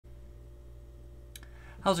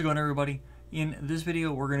How's it going, everybody? In this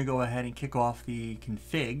video we're going to go ahead and kick off the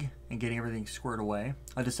config and getting everything squared away.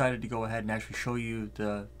 I decided to go ahead and actually show you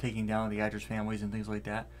the taking down of the address families and things like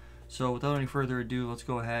that. So without any further ado, let's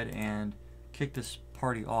go ahead and kick this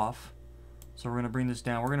party off. So we're going to bring this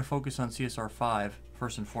down. We're going to focus on CSR5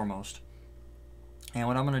 first and foremost. And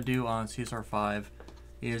what I'm going to do on CSR5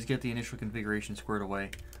 is get the initial configuration squared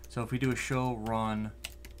away. So if we do a show run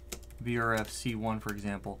VRF C1, for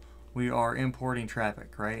example, we are importing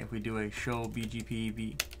traffic, right? If we do a show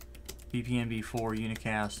BGP VPN v4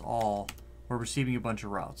 unicast all, we're receiving a bunch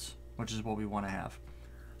of routes, which is what we want to have.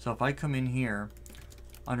 So if I come in here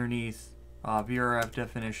underneath VRF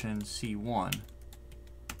definition C1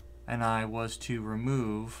 and I was to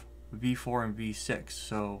remove v4 and v6,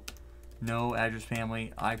 so no address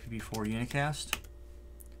family IPv4 unicast,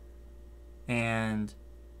 and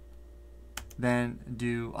then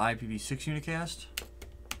do IPv6 unicast,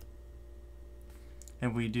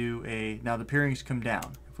 and we do a, now the peerings come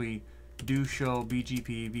down. If we do show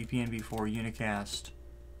BGP VPN v4 unicast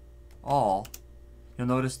all, you'll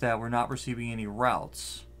notice that we're not receiving any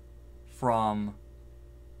routes from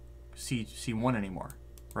C1 anymore,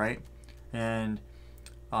 right? And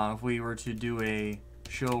if we were to do a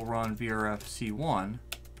show run VRF C1,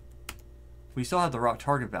 we still have the route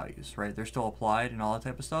target values, right? They're still applied and all that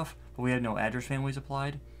type of stuff, but we have no address families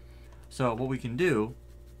applied. So what we can do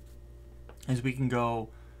is we can go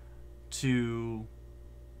to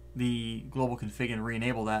the global config and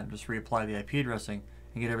re-enable that and just reapply the IP addressing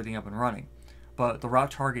and get everything up and running. But the route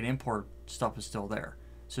target import stuff is still there.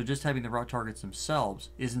 So just having the route targets themselves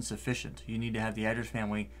isn't sufficient. You need to have the address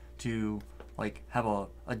family to like have a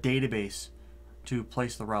database to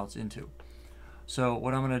place the routes into. So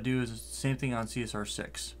what I'm going to do is the same thing on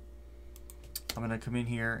CSR6. I'm going to come in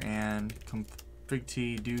here and config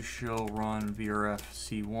t do show run VRF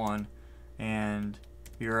C1 and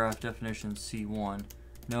VRF definition C1,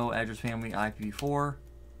 no address family IPv4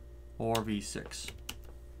 or v6.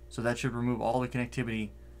 So that should remove all the connectivity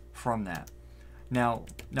from that. Now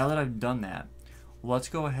that I've done that, let's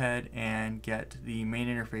go ahead and get the main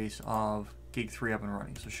interface of gig 3 up and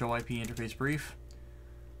running. So show IP interface brief.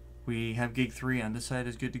 We have gig 3 on this side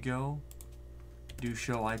is good to go. Do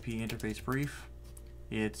show IP interface brief.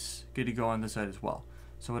 It's good to go on this side as well.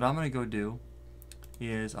 So what I'm going to go do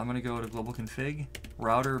is I'm going to go to global config,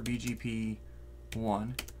 router BGP 1.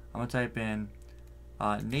 I'm going to type in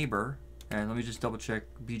neighbor, and let me just double check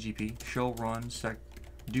BGP, show run section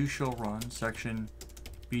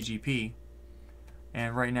BGP.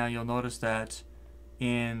 And right now you'll notice that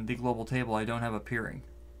in the global table I don't have a peering,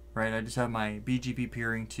 right? I just have my BGP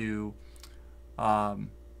peering to the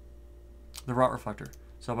route reflector.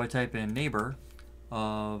 So if I type in neighbor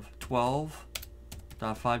of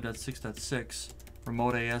 12.5.6.6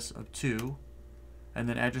 remote AS of 2, and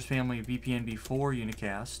then address family VPN v4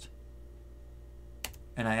 unicast,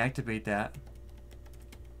 and I activate that,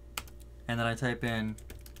 and then I type in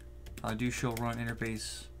do show run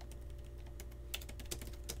interface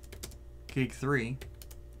gig 3.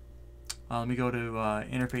 Let me go to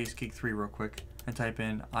interface gig 3 real quick and type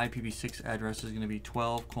in IPv6 address is going to be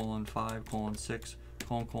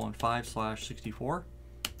 12:5:6:5/64.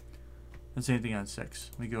 And same thing on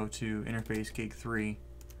 6. We go to interface gig 3.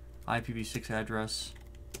 IPv6 address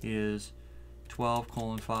is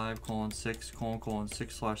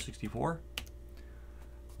 12:5:6:6/64.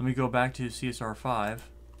 Let me go back to CSR5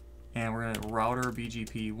 and we're going to router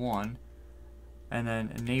BGP 1 and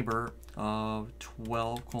then a neighbor of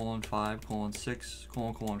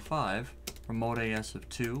 12:5:6:5 remote AS of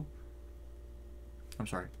 2. I'm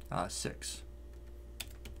sorry, 6.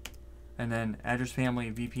 And then address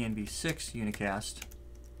family VPN v6 unicast,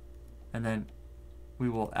 and then we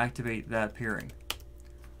will activate that peering.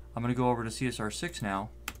 I'm going to go over to CSR6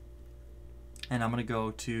 now, and I'm going to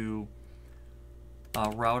go to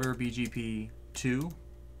router BGP 2,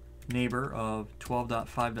 neighbor of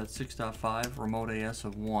 12.5.6.5 remote AS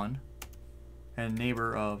of 1, and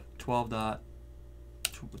neighbor of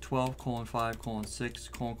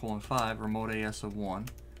 12:5:6:5 remote AS of 1,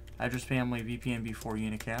 address family VPN v4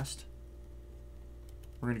 unicast.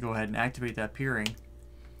 We're going to go ahead and activate that peering,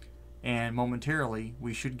 and momentarily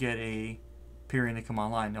we should get a peering to come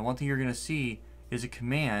online. Now one thing you're going to see is a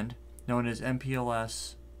command known as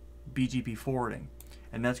MPLS BGP forwarding,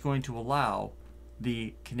 and that's going to allow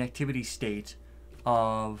the connectivity state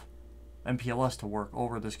of MPLS to work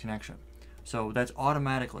over this connection. So that's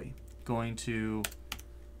automatically going to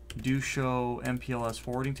do show MPLS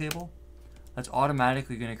forwarding table. That's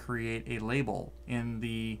automatically going to create a label in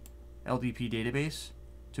the LDP database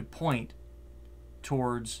to point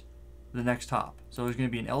towards the next hop. So there's going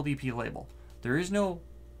to be an LDP label. There is no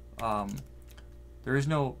BGP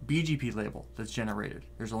label that's generated.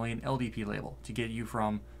 There's only an LDP label to get you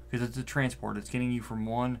from, because it's a transport, it's getting you from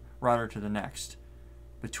one router to the next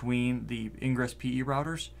between the ingress PE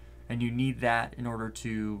routers, and you need that in order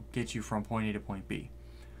to get you from point A to point B.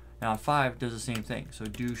 Now 5 does the same thing, so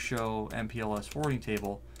do show MPLS forwarding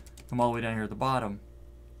table, come all the way down here at the bottom,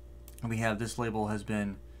 and we have this label has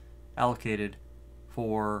been allocated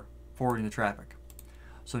for forwarding the traffic.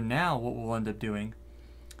 So now what we'll end up doing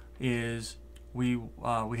is we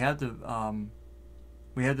have the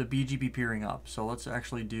BGP peering up. So let's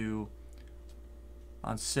actually do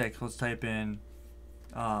on 6. Let's type in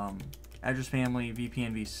address family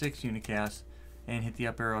VPN v6 unicast and hit the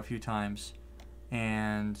up arrow a few times.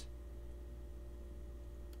 And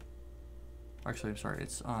actually, I'm sorry,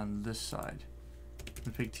 it's on this side.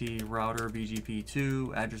 Config T router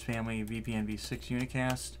BGP2 address family VPN v6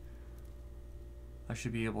 unicast. I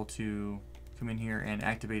should be able to come in here and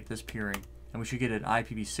activate this peering, and we should get an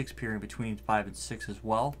IPv6 peering between 5 and 6 as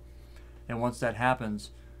well. And once that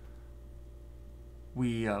happens,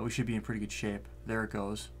 we should be in pretty good shape. There it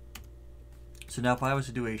goes. So now if I was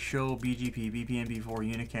to do a show BGP VPN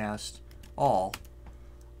v4 unicast all,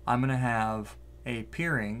 I'm going to have a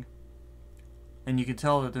peering, and you can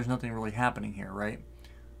tell that there's nothing really happening here, right?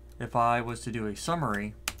 If I was to do a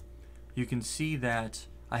summary, you can see that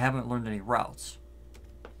I haven't learned any routes.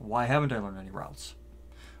 Why haven't I learned any routes?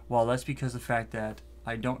 Well, that's because of the fact that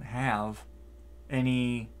I don't have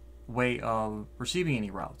any way of receiving any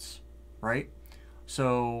routes, right?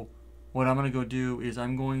 So what I'm going to go do is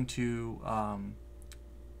I'm going to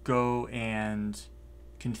go and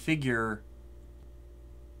configure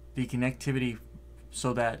the connectivity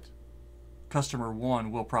so that customer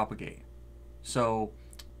 1 will propagate. So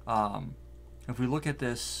if we look at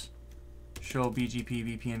this show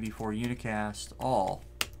BGP VPN v4 unicast all,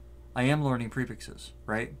 I am learning prefixes,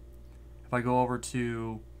 right? If I go over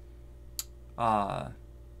to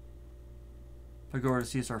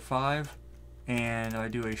CSR5 and I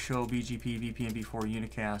do a show BGP VPN v4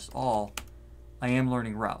 unicast all, I am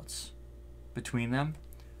learning routes between them,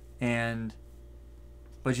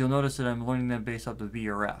 but you'll notice that I'm learning them based off the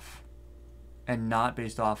VRF and not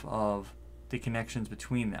based off of the connections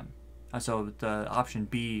between them. So the option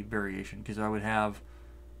B variation, because I would have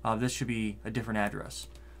this should be a different address.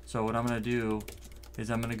 So what I'm going to do is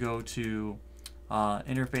I'm going to go to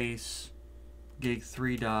interface gig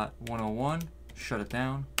 3.101, shut it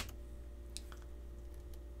down,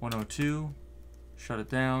 102, shut it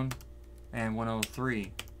down, and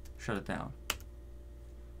 103, shut it down.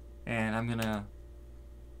 And I'm going to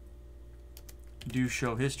do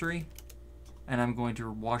show history, and I'm going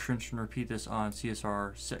to wash, rinse, and repeat this on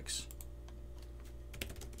CSR 6.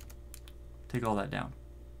 Take all that down.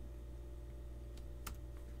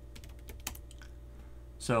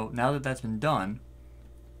 So now that that's been done,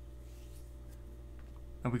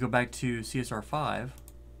 and we go back to CSR 5,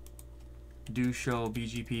 do show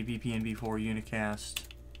BGP VPN v4 unicast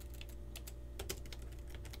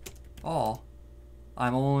all,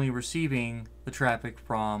 I'm only receiving the traffic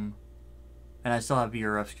from, and I still have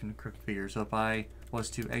VRFs configured. So if I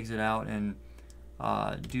was to exit out and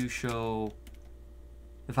do show,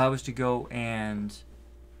 if I was to go and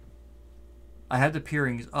I had the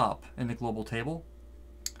peerings up in the global table,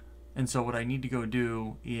 and so what I need to go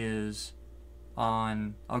do is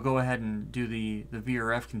I'll go ahead and do the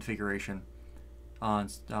VRF configuration on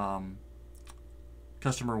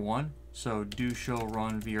customer 1. So do show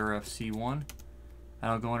run VRF C1, and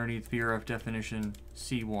I'll go underneath VRF definition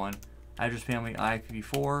C1, address family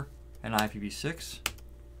IPv4 and IPv6.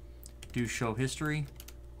 Do show history.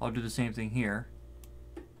 I'll do the same thing here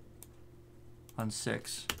on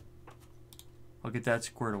 6. I'll get that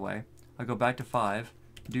squared away. I'll go back to 5.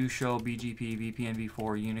 Do show BGP VPN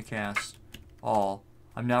v4 unicast all.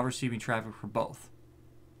 I'm now receiving traffic for both.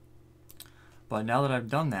 But now that I've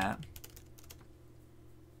done that,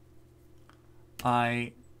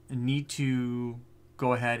 I need to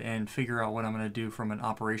go ahead and figure out what I'm going to do from an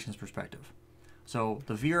operations perspective. So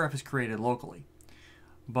the VRF is created locally,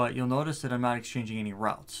 but you'll notice that I'm not exchanging any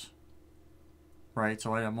routes, right?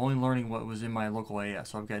 So I'm only learning what was in my local AS.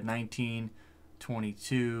 So I've got 19,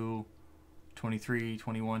 22, 23,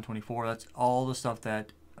 21, 24. That's all the stuff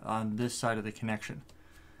that on this side of the connection.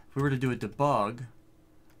 If we were to do a debug,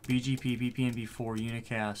 BGP VPN v4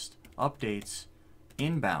 unicast updates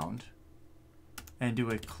inbound, and do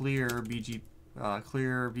a clear VPN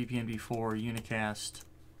v4 unicast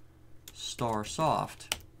star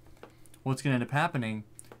soft, what's going to end up happening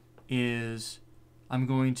is I'm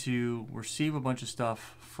going to receive a bunch of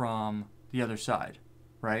stuff from the other side,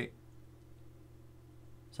 right?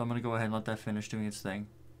 So I'm going to go ahead and let that finish doing its thing.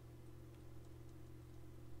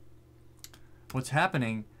 what's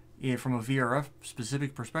happening from a VRF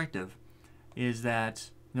specific perspective is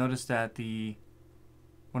that notice that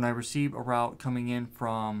when I receive a route coming in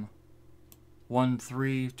from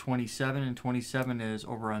 1327 and 27 is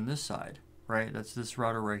over on this side, right? That's this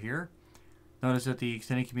router right here. Notice that the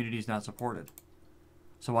extended community is not supported.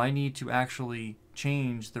 So I need to actually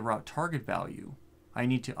change the route target value. I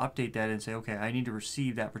need to update that and say, okay, I need to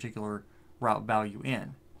receive that particular route value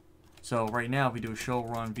in. So right now, if we do a show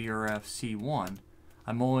run VRF C1,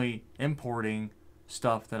 I'm only importing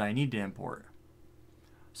stuff that I need to import.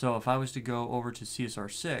 So if I was to go over to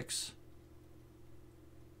CSR6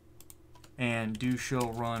 and do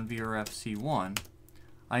show run VRF C1,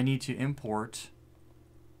 I need to import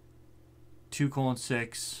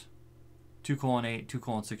 2:6, 2:8,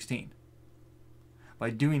 2:16. By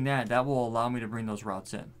doing that, that will allow me to bring those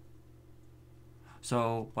routes in.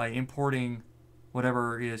 So by importing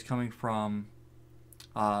whatever is coming from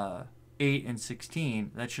 8 and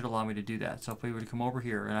 16, that should allow me to do that. So if we were to come over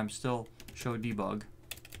here, and I'm still show debug,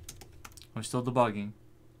 I'm still debugging.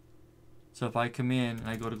 So if I come in and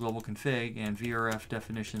I go to global config and VRF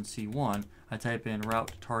definition C1, I type in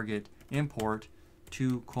route target import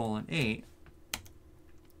 2:8.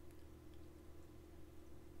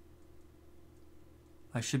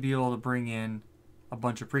 I should be able to bring in a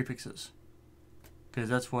bunch of prefixes, because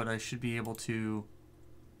that's what I should be able to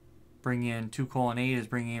bring in. 2:8 is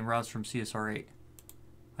bringing in routes from CSR8.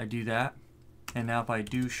 I do that, and now if I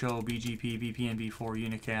do show BGP, VPN, V4,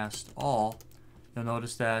 unicast all, you'll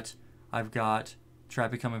notice that I've got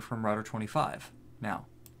traffic coming from router 25 now.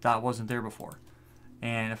 That wasn't there before.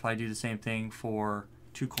 And if I do the same thing for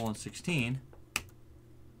 2:16,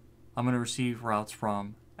 I'm going to receive routes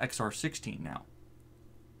from XR16 now.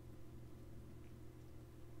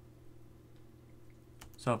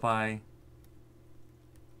 So if I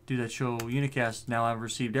do that show unicast, now I've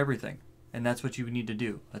received everything. And that's what you need to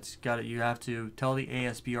do. You have to tell the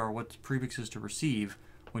ASBR what prefixes to receive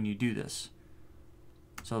when you do this.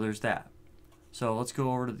 So there's that. So let's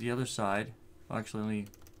go over to the other side. Actually,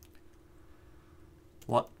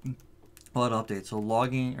 let me update. So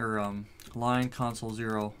logging, or line console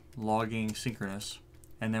 0 logging synchronous,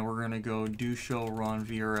 and then we're going to go do show run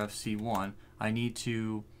VRF C1. I need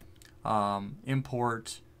to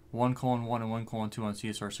import 1:1 and 1:2 on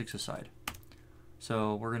CSR6's side.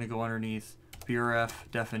 So we're going to go underneath VRF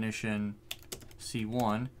definition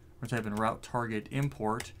C1. We're typing route target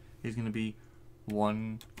import is going to be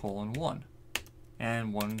 1:1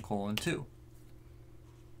 and 1:2.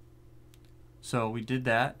 So we did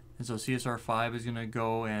that, and so CSR5 is going to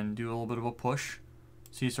go and do a little bit of a push.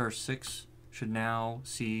 CSR6 should now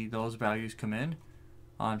see those values come in.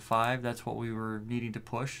 On 5, that's what we were needing to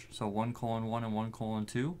push, so 1:1 and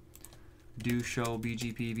 1:2. Do show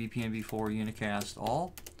BGP, VPN, V4, unicast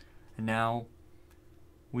all, and now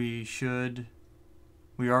we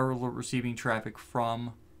are receiving traffic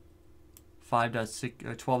from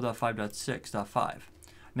 12.5.6.5.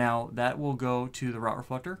 Now that will go to the route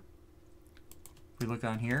reflector. If we look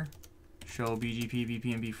on here, show BGP,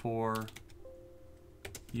 VPN, V4,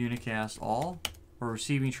 unicast all. We're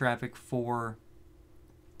receiving traffic for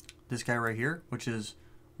this guy right here, which is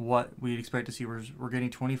what we'd expect to see. We're getting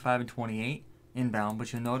 25 and 28 inbound,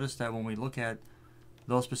 but you'll notice that when we look at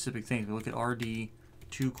those specific things, we look at RD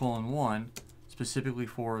 2:1 specifically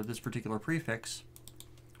for this particular prefix,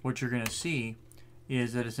 what you're going to see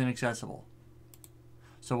is that it's inaccessible.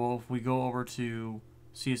 So if we go over to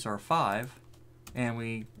CSR5 and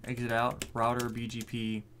we exit out router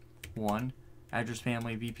BGP 1, address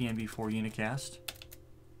family VPN v4 unicast,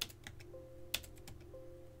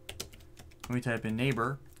 and we type in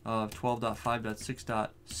neighbor of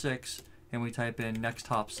 12.5.6.6, and we type in next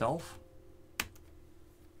hop self,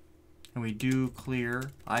 and we do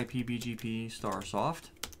clear IPBGP star soft,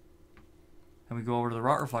 and we go over to the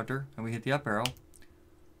route reflector and we hit the up arrow.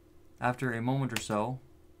 After a moment or so,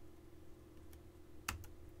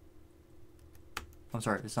 I'm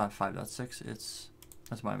sorry, it's not 5.6,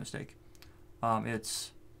 that's my mistake.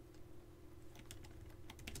 It's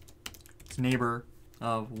neighbor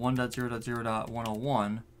of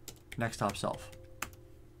 1.0.0.101 next hop self.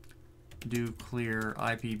 Do clear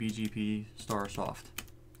IPBGP star soft.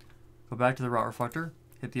 Go back to the route reflector,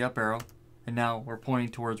 hit the up arrow, and now we're pointing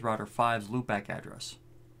towards router 5's loopback address.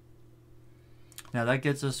 Now that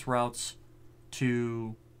gets us routes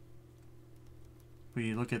to,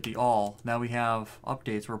 we look at the all, now we have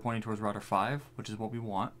updates, we're pointing towards router 5, which is what we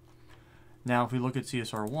want. Now if we look at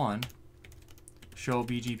CSR1, show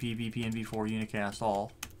BGP, VPN, V4, unicast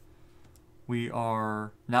all, we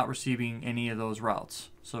are not receiving any of those routes.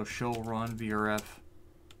 So show run VRF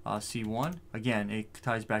C1. Again, it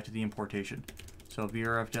ties back to the importation. So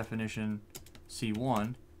VRF definition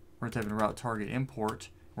C1, we're going to type in route target import.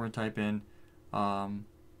 We're going to type in, I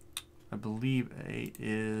believe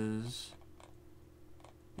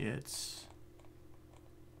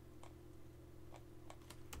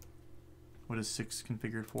what is 6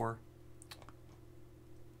 configured for?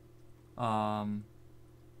 2:8,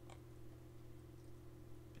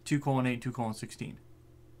 2:16.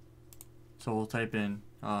 So we'll type in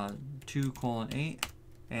 2:8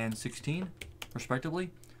 and 16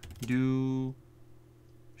 respectively. Do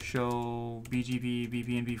show BGP,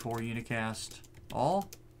 VPN, v4, unicast all.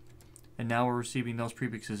 And now we're receiving those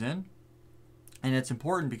prefixes in. And it's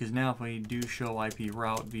important because now if we do show IP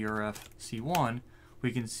route VRF C1,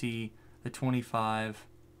 we can see the 25,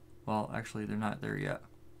 well actually they're not there yet.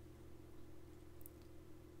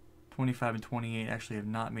 25 and 28 actually have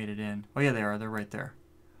not made it in. Oh yeah, they are. They're right there.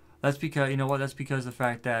 That's because, you know what, that's because of the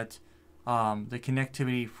fact that the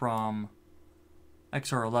connectivity from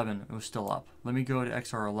XR11 was still up. Let me go to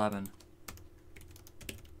XR11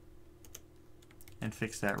 and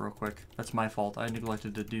fix that real quick. That's my fault. I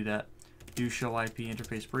neglected to do that. Do show IP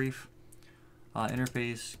interface brief.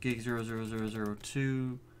 Interface gig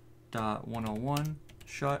 00002.101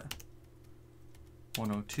 shut,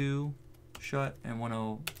 102 shut, and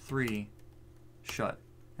 103 shut.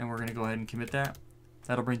 And we're going to go ahead and commit that.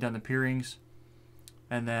 That'll bring down the peerings.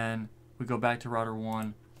 And then we go back to router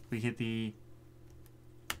 1. We hit the...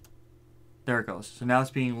 There it goes. So now it's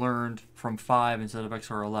being learned from 5 instead of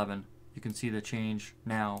XR11. You can see the change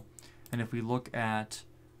now. And if we look at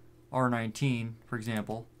R19, for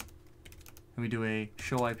example, and we do a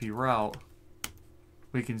show IP route,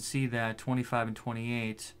 we can see that 25 and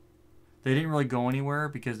 28, they didn't really go anywhere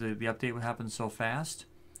because the update would happen so fast.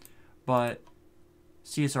 But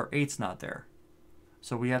CSR8's not there.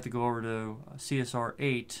 So we have to go over to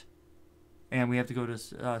CSR8, and we have to go to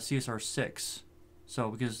CSR6. So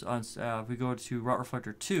because if we go to route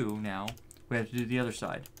reflector 2 now, we have to do the other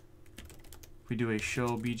side. If we do a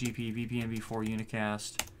show BGP, VPN, v4,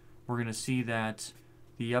 unicast, we're going to see that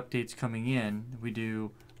the updates coming in, we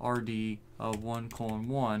do RD of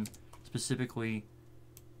 1:1, specifically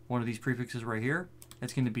one of these prefixes right here,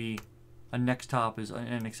 it's going to be a next hop is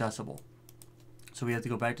inaccessible. So we have to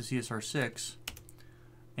go back to CSR6,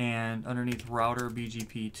 and underneath router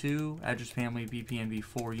BGP2, address family VPN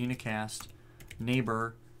v4 unicast,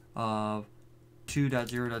 neighbor of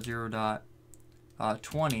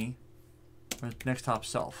 2.0.0.20 with next hop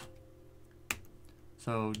self.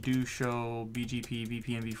 So do show BGP,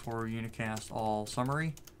 VPN v4 unicast all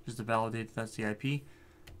summary, just to validate that that's the IP.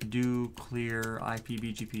 Do clear IP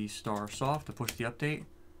BGP star soft to push the update.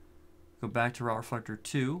 Go back to route reflector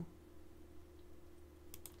 2.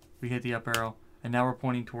 We hit the up arrow, and now we're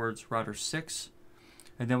pointing towards router 6.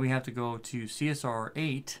 And then we have to go to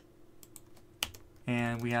CSR8,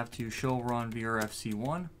 and we have to show run VRF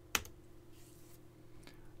C1.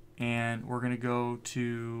 And we're going to go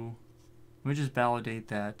to, let me just validate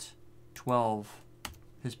that 12,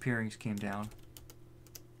 his peerings came down.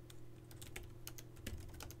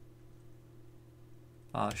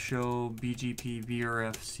 Show BGP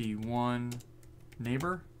VRF C1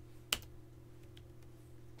 neighbor.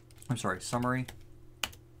 I'm sorry, summary.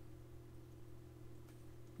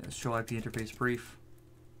 Yes, show IP interface brief.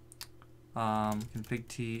 Config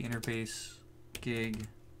T interface gig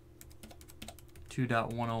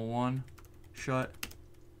 2.101 shut,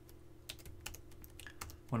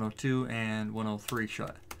 102 and 103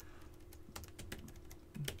 shut.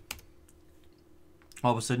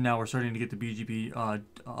 All of a sudden now we're starting to get the BGP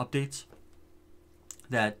updates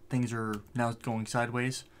that things are now going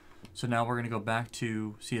sideways. So now we're going to go back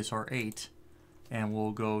to CSR8, and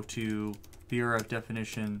we'll go to VRF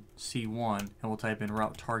definition C1, and we'll type in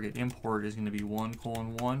route target import is going to be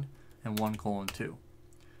 1:1 and 1:2.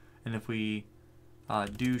 And if we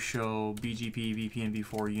do show BGP, VPN,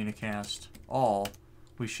 v4, unicast all,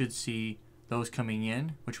 we should see those coming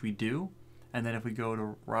in, which we do. And then if we go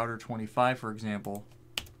to router 25, for example,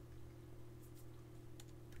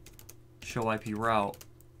 show IP route,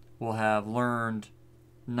 we'll have learned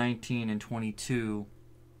 19 and 22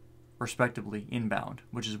 respectively inbound,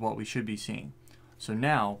 which is what we should be seeing. So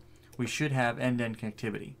now we should have end-to-end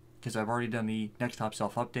connectivity because I've already done the next hop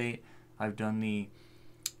self update. I've done the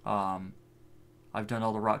all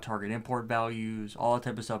the route target import values. All that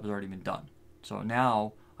type of stuff has already been done. So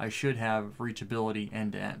now I should have reachability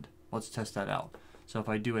end-to-end. Let's test that out. So if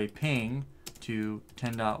I do a ping to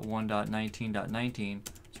 10.1.19.19,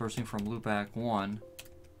 sourcing from loopback 1,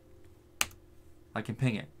 I can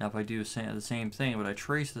ping it. Now if I do the same thing, but I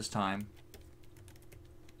trace this time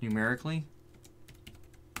numerically,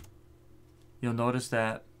 you'll notice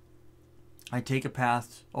that I take a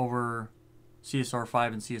path over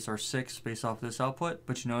CSR5 and CSR6 based off this output,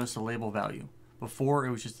 but you notice the label value. Before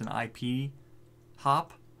it was just an IP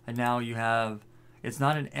hop, and now you have, it's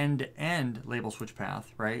not an end-to-end label switch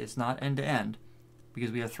path, right? It's not end-to-end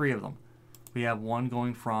because we have 3 of them. We have one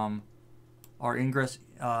going from our ingress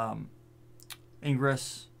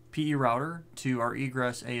PE router to our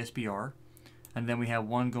egress ASBR, and then we have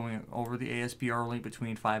one going over the ASBR link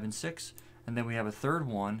between 5 and 6, and then we have a third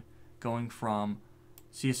one going from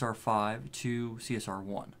CSR5 to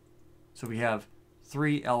CSR1. So we have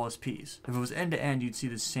 3 LSPs. If it was end-to-end, you'd see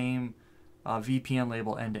the same VPN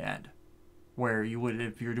label end-to-end, where you would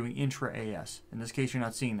if you're doing intra-AS. In this case, you're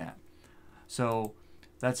not seeing that. So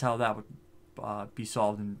that's how that would be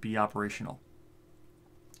solved and be operational.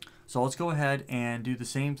 So let's go ahead and do the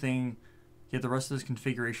same thing, get the rest of this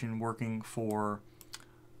configuration working for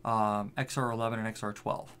XR11 and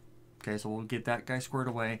XR12. Okay, so we'll get that guy squared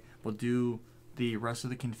away. We'll do the rest of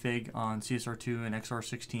the config on CSR2 and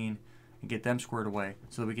XR16 and get them squared away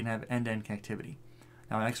so that we can have end-to-end connectivity.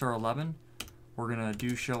 Now on XR11, we're going to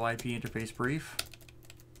do show IP interface brief.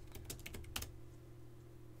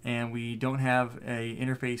 And we don't have a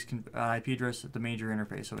interface IP address at the major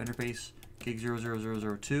interface. So interface gig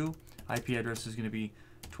 00002, IP address is going to be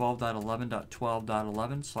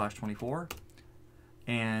 12.11.12.11/24.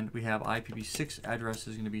 And we have IPv6 address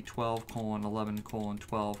is going to be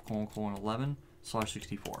 12:11:12:11/64.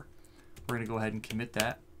 We're going to go ahead and commit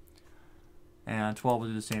that. And 12 will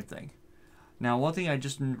do the same thing. Now, one thing I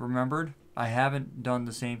just remembered, I haven't done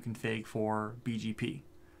the same config for BGP,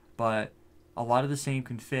 but a lot of the same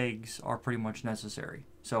configs are pretty much necessary.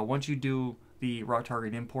 So once you do the route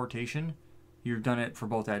target importation, you've done it for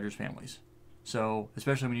both address families. So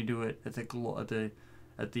especially when you do it at the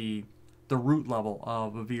root level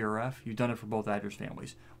of a VRF, you've done it for both address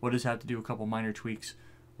families. We'll just have to do a couple minor tweaks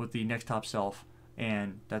with the next top self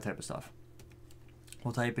and that type of stuff.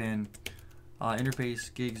 We'll type in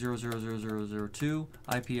interface gig 00002,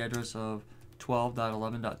 IP address of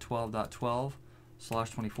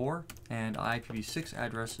 12.11.12.12/24, and IPv6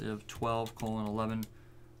 address of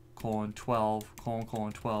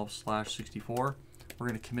 12:11:12:12/64. We're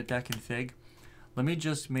going to commit that config. Let me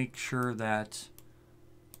just make sure that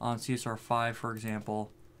on CSR5, for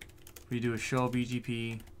example, we do a show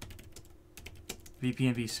BGP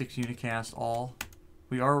VPNv6 unicast all.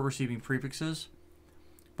 We are receiving prefixes,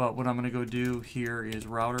 but what I'm going to go do here is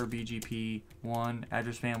router BGP1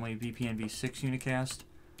 address family VPNv6 unicast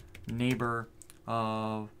neighbor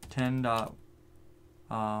of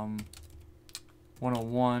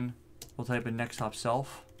 10.101. We'll type in next hop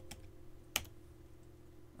self.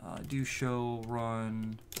 Do show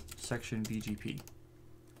run section BGP.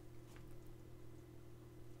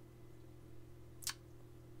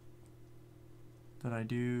 Did I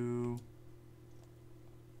do?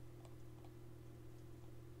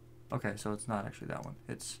 Okay, so it's not actually that one.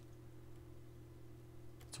 It's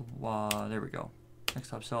there we go. Next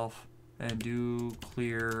hop self and do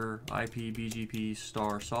clear IP BGP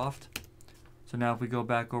star soft. So now if we go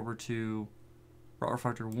back over to route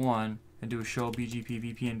reflector 1 and do a show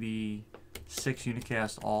BGP VPNv6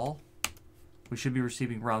 unicast all, we should be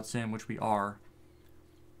receiving routes in, which we are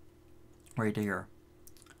right here.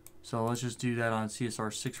 So let's just do that on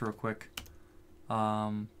CSR6 real quick.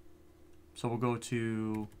 So we'll go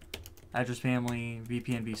to address family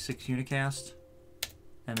VPNv6 unicast,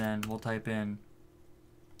 and then we'll type in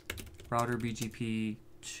router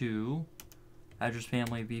BGP2 address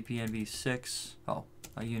family VPNv6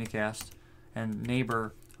 unicast, and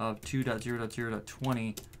neighbor of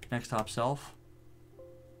 2.0.0.20 next hop self,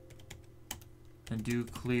 and do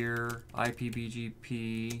clear IP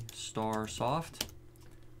BGP star soft.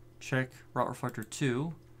 Check route reflector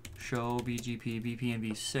 2, show BGP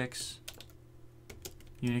VPNv6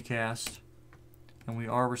 unicast, and we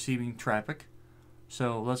are receiving traffic.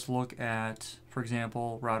 So let's look at, for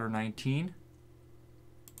example, router 19.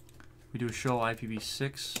 We do a show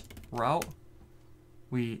IPv6 route.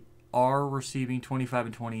 We are receiving 25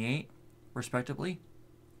 and 28 respectively.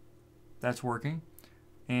 That's working.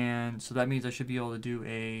 And so that means I should be able to do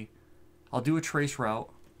I'll do a trace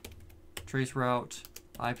route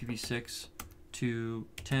IPv6 to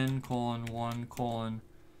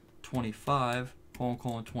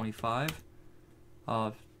 10:1:25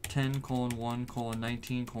 of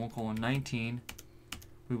 10:1:19:19.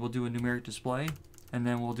 We will do a numeric display, and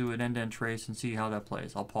then we'll do an end-to-end trace and see how that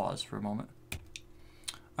plays. I'll pause for a moment.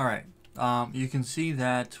 All right, you can see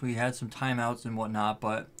that we had some timeouts and whatnot,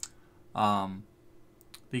 but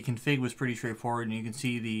the config was pretty straightforward, and you can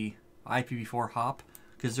see the IPv4 hop,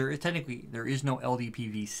 because there is no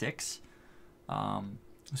LDPv6,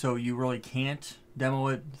 So you really can't demo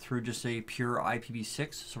it through just a pure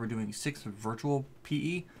IPv6. So we're doing 6 virtual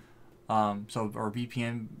PE. So our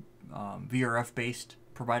VPN VRF based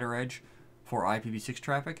provider edge for IPv6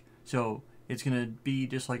 traffic. So it's going to be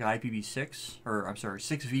just like IPv6, or I'm sorry,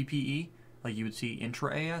 6 VPE, like you would see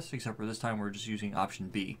intra AS, except for this time we're just using option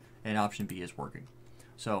B, and option B is working.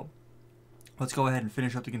 So let's go ahead and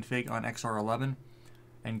finish up the config on XR11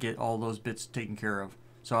 and get all those bits taken care of.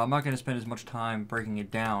 So I'm not going to spend as much time breaking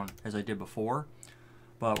it down as I did before,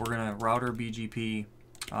 but we're going to router BGP.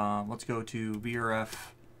 Let's go to VRF.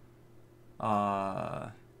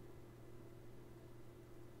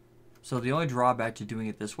 So the only drawback to doing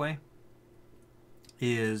it this way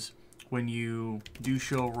is when you do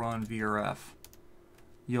show run VRF,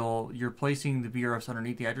 you're placing the VRFs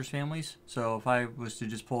underneath the address families. So if I was to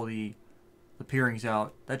just pull the peerings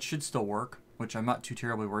out, that should still work, which I'm not too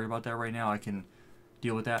terribly worried about that right now. I can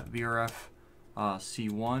deal with that. VRF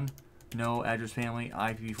C1, no address family,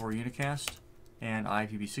 IPv4 unicast, and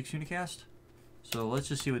IPv6 unicast. So let's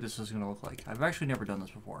just see what this is going to look like. I've actually never done this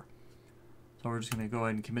before. So we're just going to go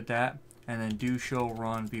ahead and commit that, and then do show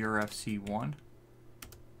run VRF C1.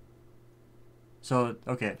 So,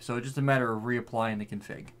 okay, so it's just a matter of reapplying the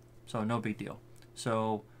config. So no big deal.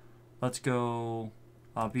 So let's go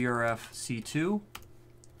VRF C2,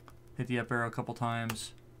 hit the up arrow a couple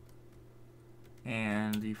times,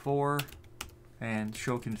 and D4, and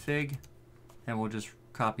show config, and we'll just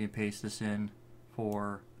copy and paste this in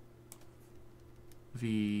for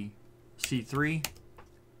C3,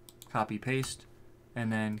 copy paste,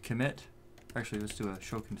 and then commit. Actually, let's do a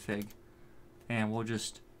show config, and we'll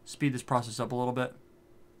just speed this process up a little bit.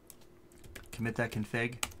 Commit that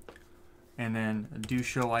config, and then do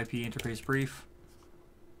show IP interface brief.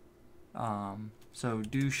 So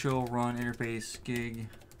do show run interface gig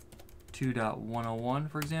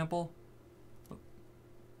 2.101, for example.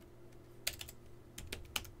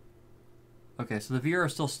 Okay, so the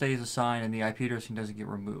VRF still stays assigned and the IP addressing doesn't get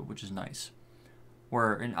removed, which is nice.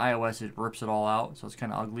 Where in iOS it rips it all out, so it's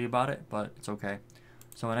kind of ugly about it, but it's okay.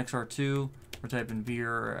 So in XR2, we're typing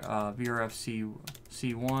VRF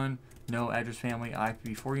C1, no address family,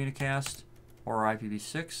 IPv4 unicast, or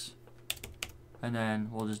IPv6. And then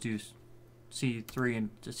we'll just do C3 and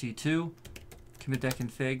C2, commit that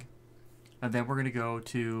config, and then we're going to go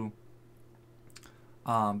to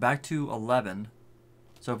back to 11.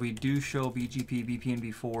 So if we do show BGP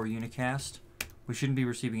VPN-v4 unicast, we shouldn't be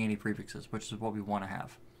receiving any prefixes, which is what we want to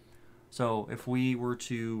have. So if we were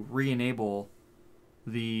to re-enable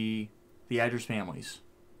the address families,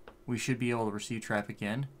 we should be able to receive traffic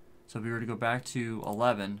in. So if we were to go back to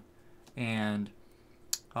 11 and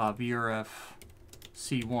VRF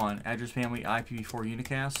C1, address family IPv4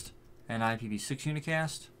 unicast and IPv6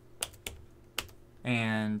 unicast,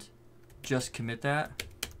 and just commit that,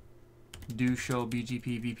 do show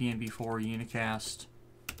BGP VPN-v4 unicast,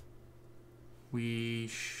 we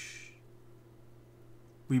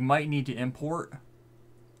might need to import.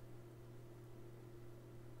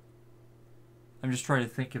 I'm just trying to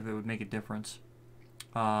think if it would make a difference.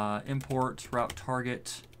 Import route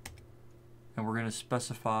target, and we're going to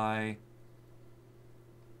specify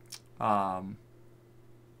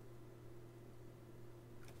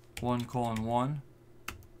 (1:1).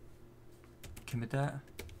 Commit that.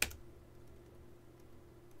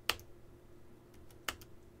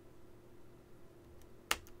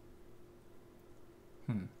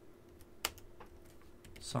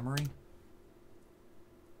 Summary.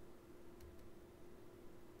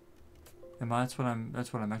 And that's what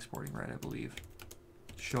I'm exporting, right? I believe.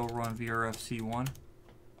 Show run VRF C1.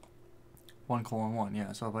 1:1.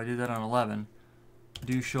 Yeah. So if I did that on 11,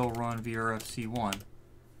 do show run VRF C1.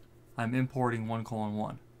 I'm importing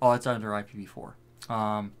 1:1. Oh, it's under IPv4.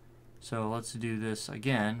 So let's do this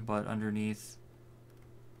again, but underneath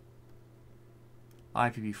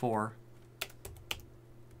IPv4.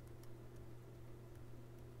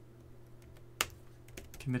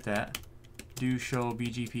 Commit that. Do show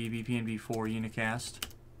BGP VPN-v4 unicast.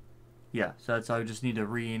 Yeah, so that's, I just need to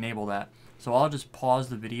re-enable that. So I'll just pause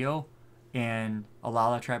the video and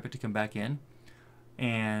allow that traffic to come back in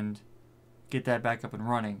and get that back up and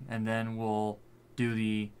running, and then we'll do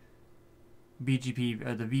the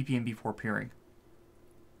BGP, the VPN-v4 peering.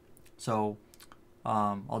 So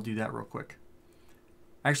I'll do that real quick.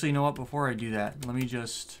 Actually, you know what? Before I do that, let me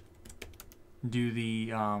just do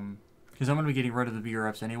the because I'm going to be getting rid of the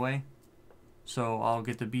VRFs anyway. So I'll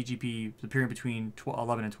get the BGP, the peering between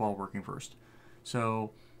 11 and 12 working first.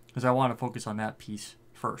 So, because I want to focus on that piece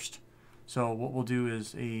first. So what we'll do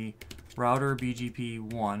is a router BGP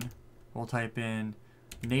 1. We'll type in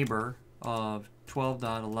neighbor of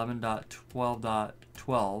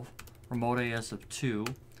 12.11.12.12, remote AS of 2,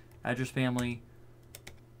 address family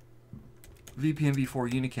VPN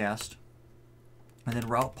v4 unicast, and then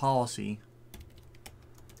route policy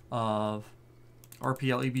of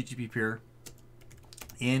RPL eBGP peer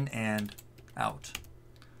in and out.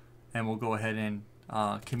 And we'll go ahead and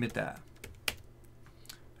commit that.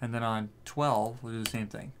 And then on 12, we'll do the same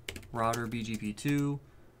thing. Router BGP2,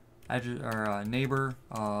 neighbor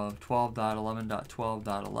of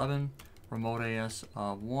 12.11.12.11, remote AS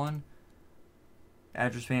of 1,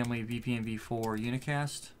 address family VPN v4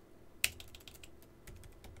 unicast,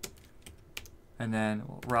 and then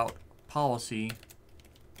route policy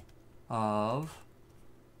of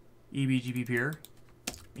eBGP peer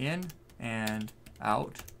in and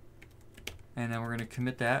out, and then we're going to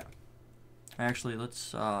commit that. Actually,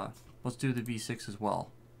 let's do the v6 as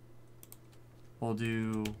well. We'll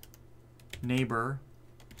do neighbor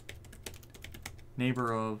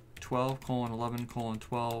of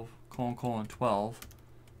 12:11:12:12,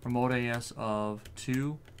 remote AS of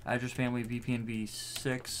 2, address family VPN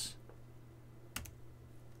v6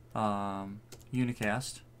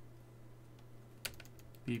 unicast,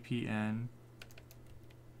 VPN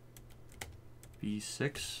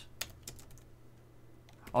v6.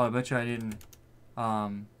 Oh, I bet you I didn't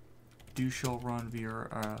do show run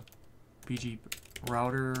via BG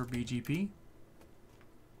router BGP.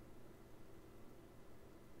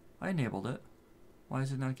 I enabled it. Why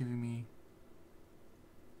is it not giving me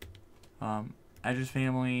address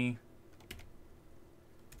family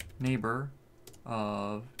neighbor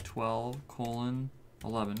of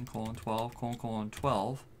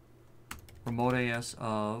 12:11:12:12, remote AS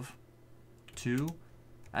of 2,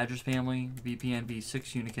 address family VPN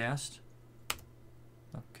v6 unicast.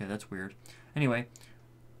 Okay, that's weird. Anyway,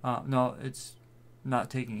 no, it's not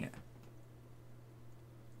taking it.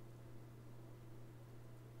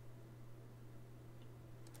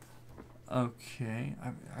 Okay,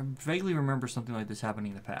 I vaguely remember something like this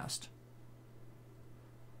happening in the past,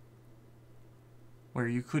 where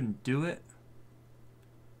you couldn't do it.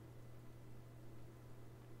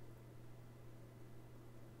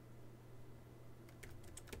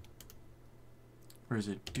 Where is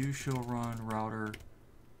it? Do show run router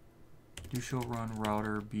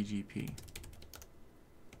BGP.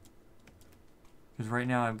 Because right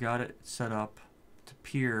now I've got it set up to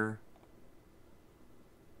peer.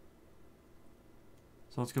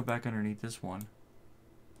 So let's go back underneath this one.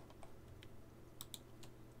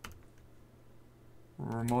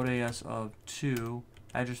 Remote AS of 2,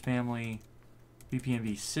 address family VPN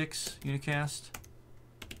v6 unicast,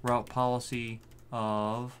 route policy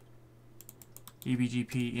of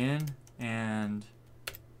eBGP in and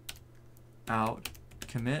out,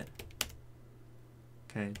 commit.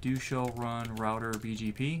 Okay, do show run router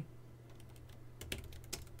BGP.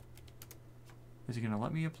 Is it going to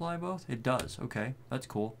let me apply both? It does. Okay, that's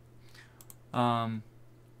cool. And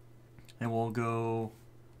we'll go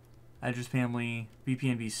address family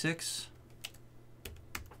VPN v6,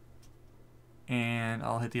 and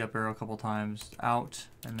I'll hit the up arrow a couple times, out,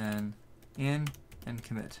 and then in, and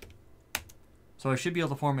commit. So I should be able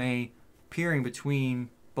to form a peering between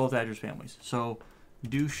both address families. So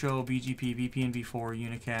do show BGP VPN v4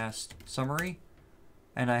 unicast summary,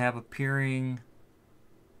 and I have a peering.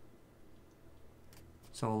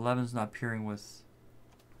 So 11's not peering with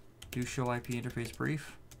do show IP interface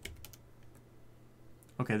brief.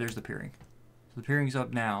 Okay, there's the peering. So the peering's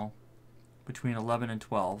up now between 11 and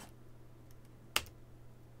 12.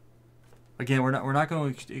 Again, we're not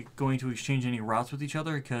going to exchange any routes with each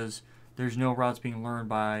other because there's no routes being learned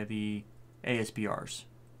by the ASBRs.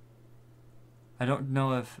 I don't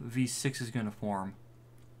know if V6 is going to form.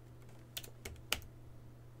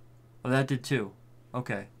 Oh, that did too.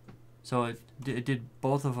 Okay. So it did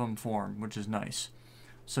both of them form, which is nice.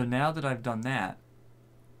 So now that I've done that,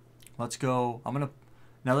 let's go.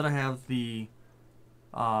 Now that I have the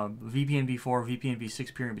VPN v4, VPN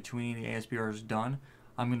v6 peering between the ASBRs done,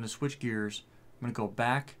 I'm going to switch gears. I'm going to go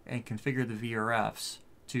back and configure the VRFs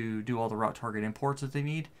to do all the route target imports that they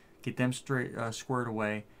need, get them squared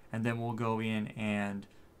away, and then we'll go in and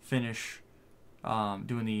finish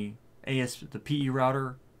doing the PE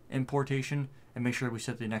router importation and make sure we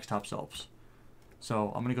set the next hop selves.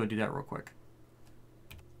 So I'm going to go do that real quick.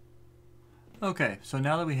 Okay, so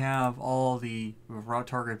now that we have all the route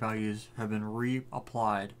target values have been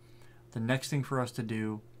reapplied, the next thing for us to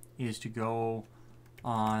do is to go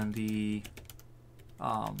on the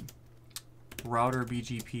router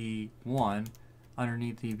BGP1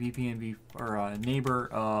 underneath the VPN neighbor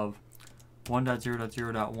of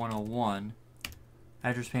 1.0.0.101,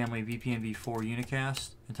 address family VPN v4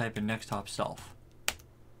 unicast, and type in next hop self.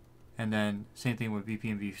 And then same thing with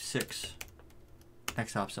VPN v6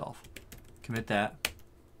 next hop self. Commit that.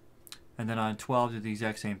 And then on 12 do the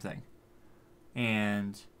exact same thing.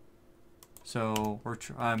 And so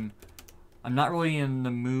I'm not really in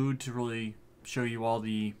the mood to really show you all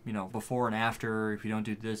the, you know, before and after. If you don't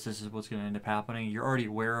do this, this is what's going to end up happening. You're already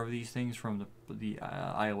aware of these things from the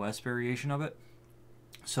iOS variation of it.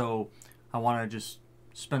 So I want to just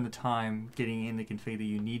spend the time getting in the config that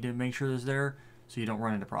you need to make sure is there, so you don't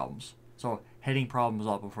run into problems. So heading problems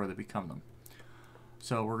off before they become them.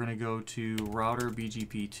 So we're going to go to router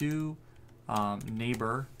BGP2,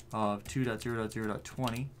 neighbor of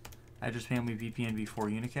 2.0.0.20, address family VPN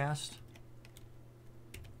v4 unicast.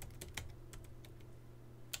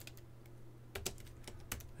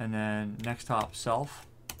 And then next hop self,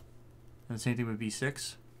 and the same thing with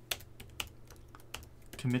v6.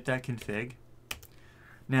 Commit that config.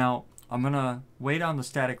 Now I'm gonna wait on the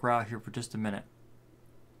static route here for just a minute.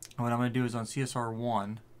 And what I'm gonna do is on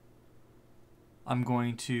CSR1,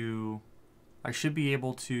 I should be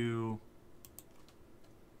able to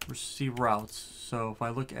receive routes. So if I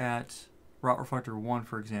look at route reflector 1,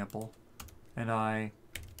 for example, and I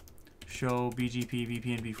show BGP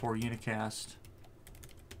VPN v4 unicast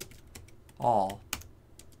all,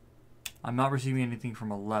 I'm not receiving anything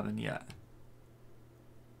from 11 yet.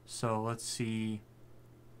 So let's see.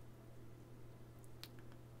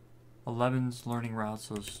 11's learning routes,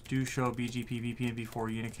 so do show BGP VPN v4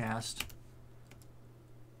 unicast.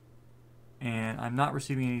 And I'm not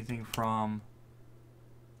receiving anything from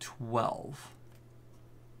 12.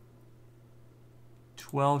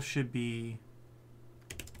 12 should be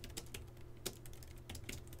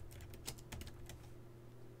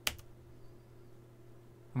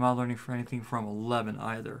I'm not learning for anything from 11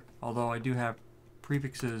 either, although I do have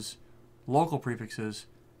prefixes, local prefixes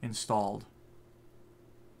installed.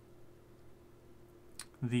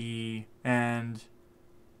 So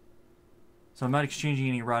I'm not exchanging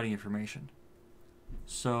any routing information.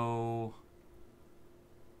 So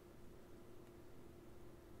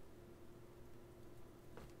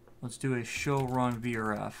let's do a show run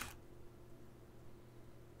VRF.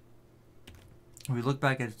 If we look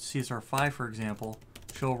back at CSR5, for example,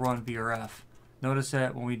 show run VRF. Notice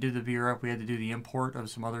that when we did the VRF, we had to do the import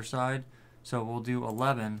of some other side. So we'll do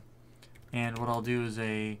 11, and what I'll do is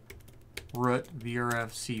a root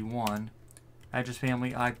VRF C1, address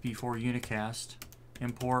family IPv4 unicast,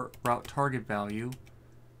 import route target value,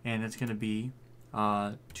 and it's going to be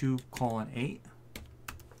 2:8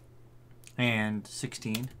 and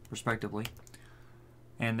 16 respectively.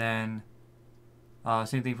 And then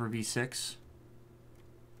same thing for v6.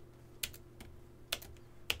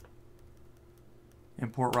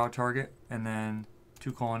 Import route target, and then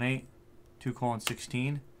 2:8,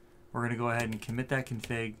 2:16. We're going to go ahead and commit that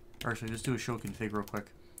config. Or actually, let's do a show config real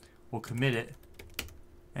quick. We'll commit it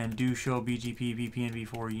and do show BGP VPN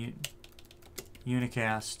v4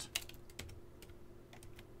 unicast.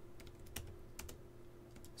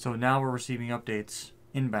 So now we're receiving updates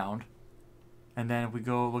inbound. And then if we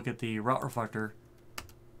go look at the route reflector,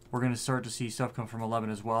 we're going to start to see stuff come from 11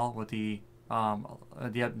 as well with the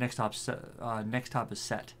next hop is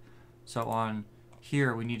set. So on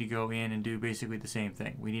here we need to go in and do basically the same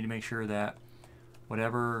thing. We need to make sure that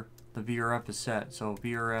whatever the VRF is set, so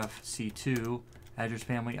VRF C2, address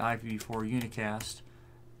family IPv4 unicast,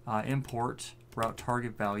 import route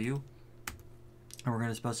target value, and we're going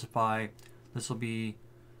to specify this will be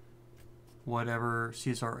whatever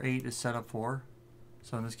CSR8 is set up for.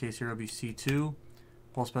 So in this case here it'll be C2.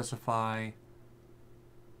 We'll specify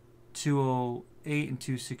 2:08 and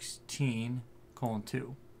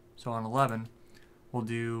 2:16:2. So on 11 we'll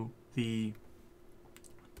do the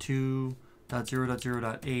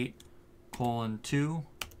 2.0.0.8:2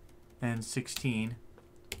 and 16,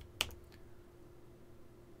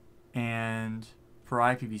 and for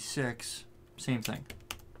IPv6 same thing,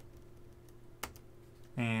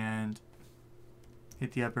 and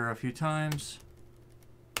hit the up arrow a few times,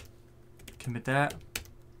 commit that,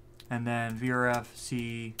 and then VRF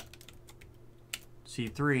C3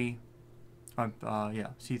 C3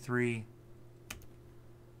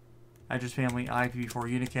 address family IPv4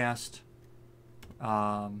 unicast,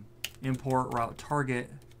 import route target,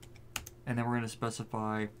 and then we're going to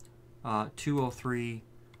specify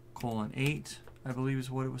 203:8, I believe is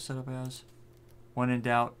what it was set up as. When in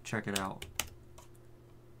doubt, check it out.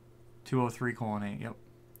 203:8, yep.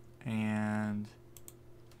 And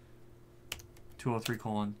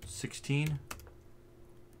 203:16.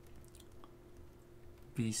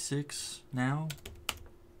 V6 now.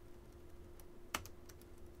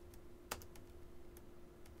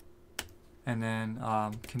 and then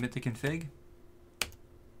commit the config.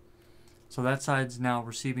 So that side's now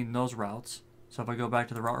receiving those routes. So if I go back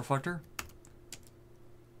to the route reflector,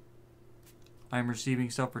 I'm receiving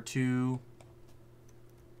stuff for 2.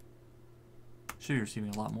 Should be receiving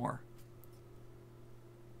a lot more.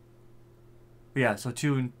 But yeah, so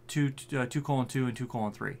 2 and 2:2 and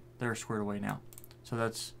 2:3. They're squared away now. So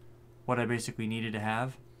that's what I basically needed to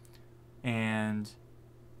have, and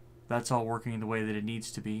that's all working the way that it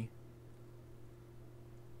needs to be.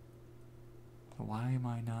 So why am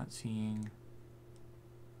I not seeing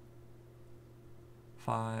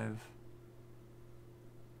 5?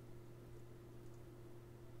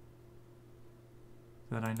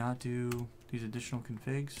 Did I not do these additional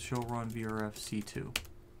configs? Show run VRF C2.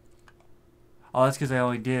 Oh, that's because I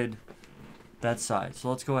only did that side. So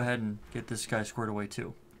let's go ahead and get this guy squared away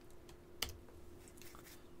too.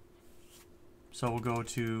 So we'll go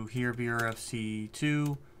to here, VRF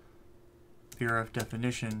C2, VRF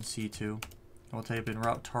definition C2. We'll type in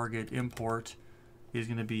route target import is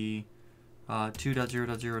going to be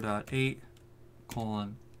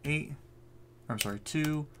 2.0.0.8:8. I'm sorry,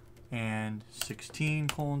 2 and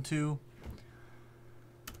 16:2.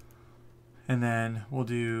 And then we'll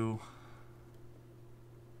do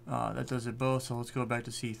that does it both. So let's go back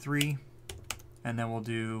to C3, and then we'll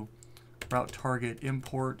do route target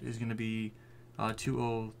import is going to be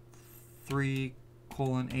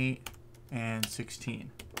 203:8 and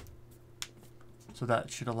 16. So that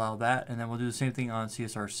should allow that, and then we'll do the same thing on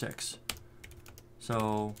CSR6.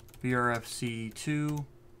 So VRF C2,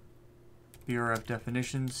 VRF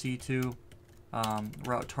definition C2,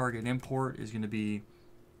 route target import is going to be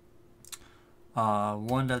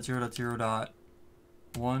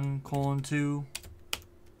 1.0.0.1:2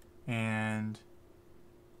 and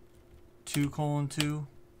 2:2,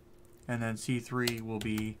 and then C3 will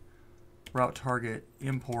be route target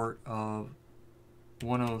import of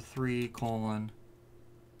 103: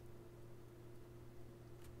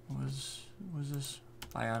 was this?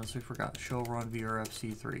 I honestly forgot. Show run VRF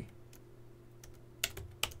C3.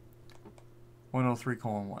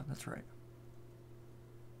 103:1. That's right.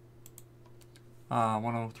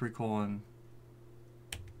 103: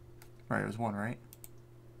 right, it was 1, right?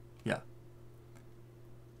 Yeah.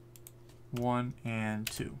 1 and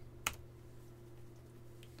 2.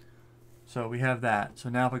 So we have that. So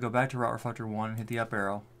now if I go back to route reflector 1 and hit the up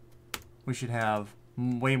arrow, we should have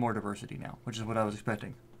way more diversity now, which is what I was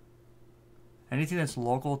expecting. Anything that's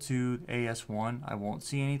local to AS1, I won't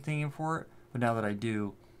see anything for it, but now that I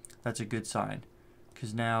do, that's a good sign,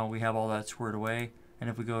 because now we have all that squared away. And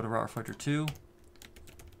if we go to route reflector 2,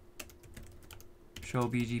 show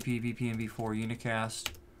BGP, VPN, V4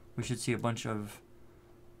 unicast, we should see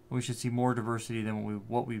more diversity than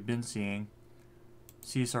what we've been seeing.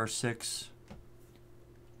 CSR6,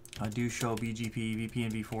 do show BGP,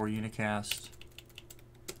 VPN, V4 unicast.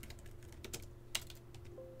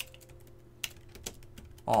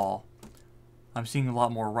 All. I'm seeing a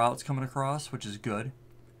lot more routes coming across, which is good.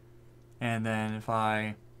 And then if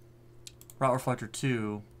I route reflector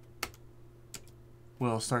 2,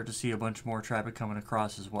 we'll start to see a bunch more traffic coming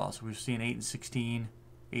across as well. So we've seen 8 and 16,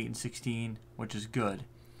 8 and 16, which is good.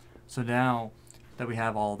 So now that we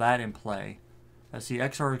have all that in play, see,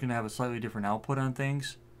 XR is going to have a slightly different output on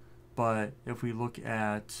things, but if we look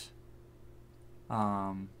at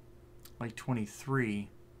like 23,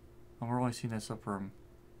 and we're only seeing that stuff from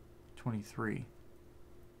 23.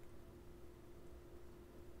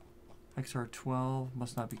 XR12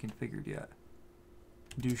 must not be configured yet.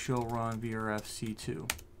 Do show run VRF C2.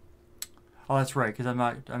 Oh, that's right, because I'm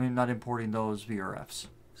not importing those VRFs.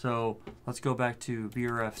 So let's go back to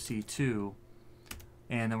VRF C2,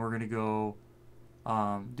 and then we're going to go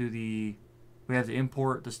we have to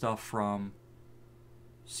import the stuff from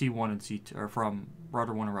C1 and C2, or from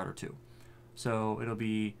router 1 and router 2. So it'll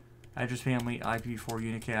be address family, IPv4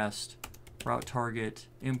 unicast, route target,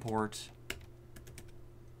 import.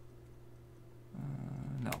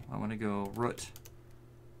 No, I want to go root.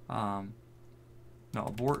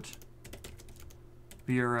 Abort.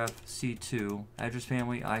 VRF C2, address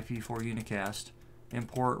family, IPv4 unicast,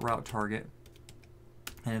 import route target,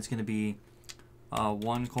 and it's going to be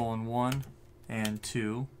 1:1 and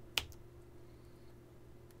 2,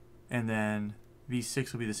 and then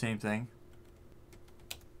V6 will be the same thing.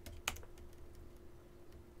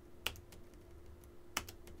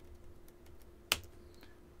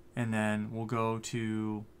 And then we'll go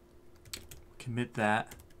to commit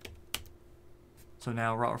that. So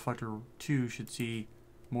now route reflector 2 should see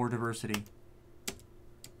more diversity,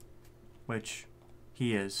 which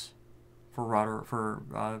he is for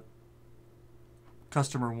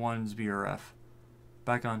customer 1's VRF.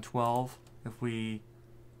 Back on 12, if we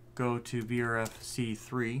go to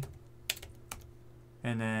VRF-C3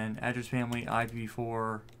 and then address family IPv4,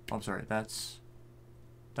 oh, I'm sorry, that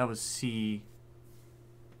was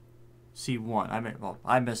C1.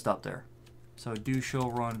 I messed up there. So do show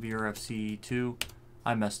run VRF-C2.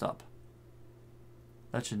 I messed up.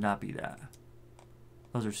 That should not be that.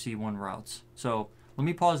 Those are C1 routes. So let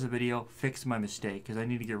me pause the video, fix my mistake, because I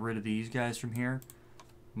need to get rid of these guys from here.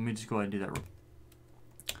 Let me just go ahead and do that.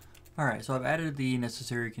 Alright, so I've added the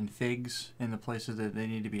necessary configs in the places that they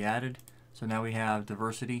need to be added. So now we have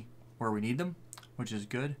diversity where we need them, which is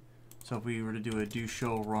good. So if we were to do a do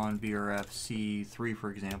show run VRF-C3, for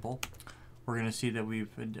example, we're going to see that we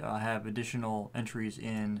have additional entries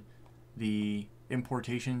in the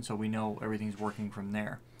importation, so we know everything's working from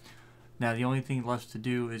there. Now the only thing left to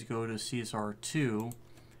do is go to CSR2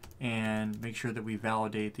 and make sure that we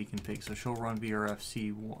validate the config. So show run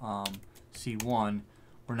VRF-C1,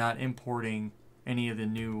 we're not importing any of the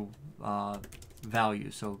new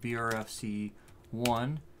values. So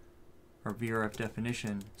VRF-C1 or VRF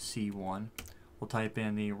definition C1, we'll type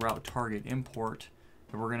in the route target import,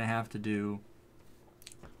 and we're going to have to do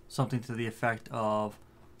something to the effect of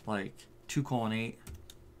like 2:8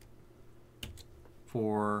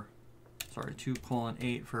 for, sorry,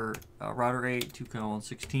 2:8 for router 8,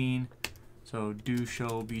 2:16. So do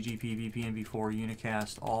show BGP, VPN, v4,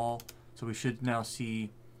 unicast all. So we should now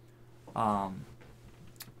see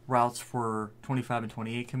routes for 25 and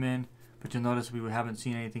 28 come in, but you'll notice we haven't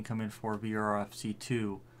seen anything come in for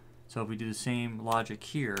VRF-C2. So if we do the same logic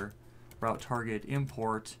here, route target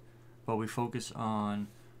import, but we focus on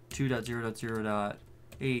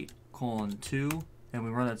 2.0.0.8:2, and we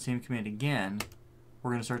run that same command again,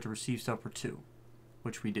 we're going to start to receive stuff for 2,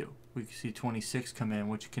 which we do. We can see 26 come in,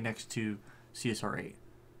 which connects to CSR8.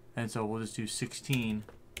 And so we'll just do 16,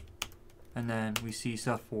 and then we see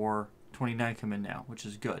stuff for 29 come in now, which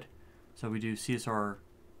is good. So we do CSR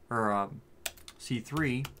or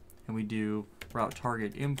C3, and we do route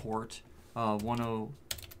target import of 10, in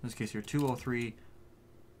this case here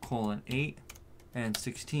 203:8 and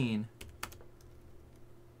 16.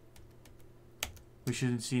 We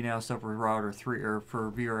should see now stuff for router 3 or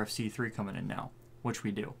for VRF-C3 coming in now, which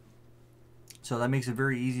we do. So that makes it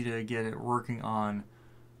very easy to get it working on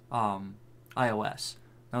iOS.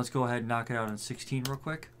 Now let's go ahead and knock it out on 16 real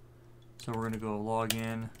quick. So we're going to go log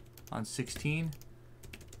in on 16,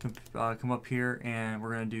 come up here, and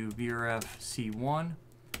we're going to do VRF-C1.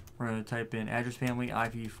 We're going to type in address family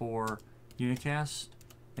IPv4 unicast,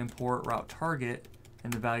 import route target,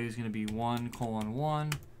 and the value is going to be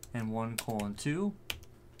 1:1 and 1:2.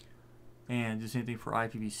 And do the same thing for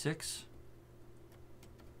IPv6.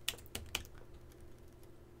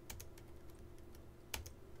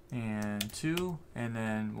 And 2, and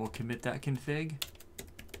then we'll commit that config.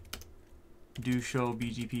 Do show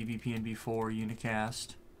BGP, VPN, v4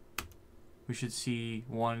 unicast. We should see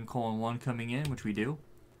 1:1 coming in, which we do.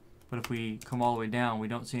 But if we come all the way down, we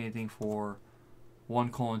don't see anything for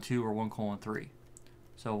 1:2 or 1:3.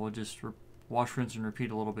 So we'll just wash, rinse, and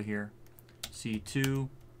repeat a little bit here. C2,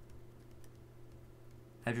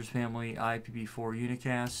 address family IPv4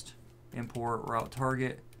 unicast, import route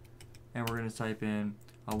target, and we're going to type in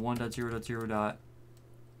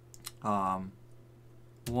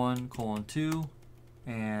 1.0.0.1:2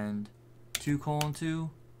 and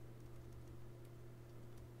 2:2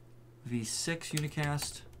 v6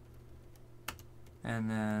 unicast, and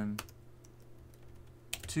then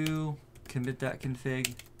 2, commit that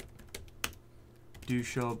config, do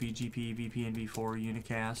show BGP, VPN, v4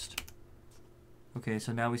 unicast. Okay,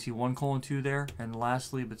 so now we see 1:2 there, and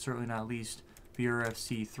lastly but certainly not least,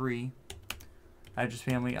 VRF-C3, address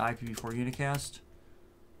family IPv4 unicast,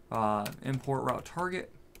 import route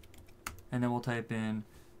target, and then we'll type in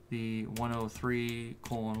the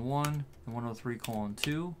 103:1 and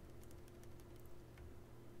 103:2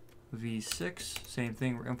 v6, same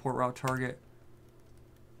thing, import route target,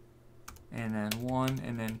 and then 1,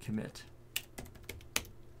 and then commit.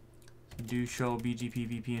 So do show BGP,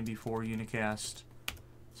 VPN, v4 unicast.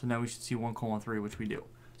 So now we should see 1:3, which we do.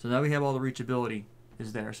 So now we have all the reachability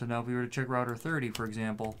is there. So now if we were to check router 30, for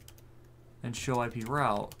example, and show IP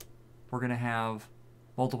route, we're going to have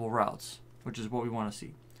multiple routes, which is what we want to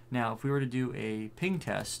see. Now if we were to do a ping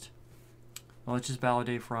test, well, let's just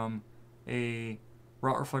validate from a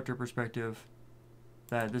route reflector perspective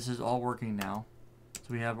that this is all working now. So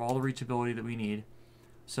we have all the reachability that we need.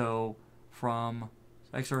 So from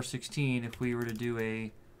XR16, if we were to do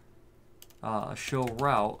a show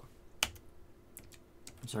route,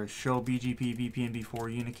 show BGP, VPN, v4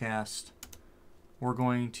 unicast, we're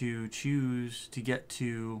going to choose to get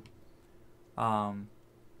to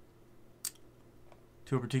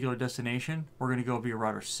to a particular destination, we're going to go via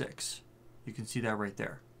router 6. You can see that right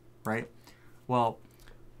there, right? Well,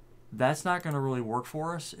 that's not going to really work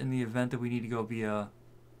for us in the event that we need to go via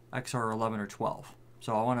XR 11 or 12.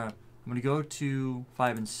 So I'm going to go to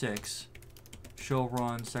 5 and 6, show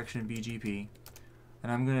run section BGP,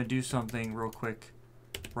 and I'm going to do something real quick.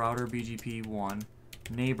 Router BGP1,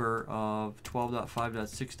 neighbor of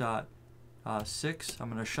 12.5.6.6. I'm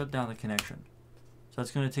going to shut down the connection. So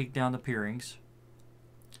that's going to take down the peerings.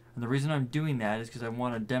 And the reason I'm doing that is because I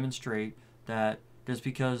want to demonstrate that just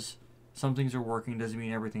because some things are working doesn't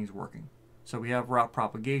mean everything's working. So we have route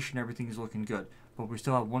propagation, everything's looking good. But we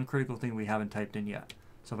still have one critical thing we haven't typed in yet.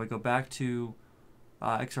 So if I go back to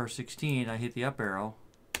XR16, I hit the up arrow.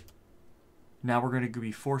 Now we're going to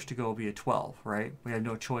be forced to go via 12, right? We have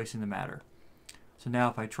no choice in the matter. So now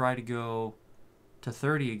if I try to go to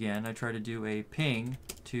 30 again, I try to do a ping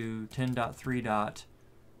to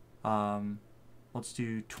 10.3. Let's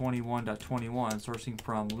do 21.21,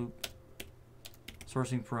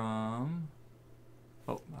 sourcing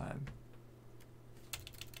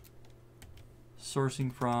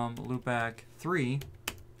from loopback 3.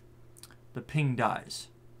 The ping dies,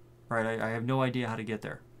 right? I have no idea how to get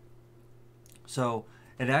there. So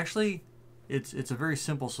it actually, it's a very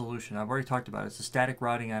simple solution. I've already talked about it. It's a static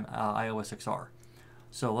routing on iOS XR.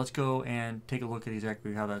 So let's go and take a look at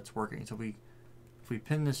exactly how that's working. So if we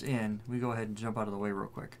pin this in, we go ahead and jump out of the way real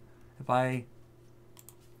quick. If I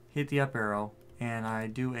hit the up arrow and I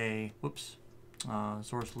do a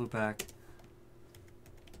source loopback,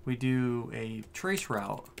 we do a trace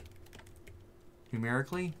route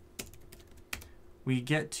numerically, we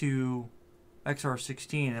get to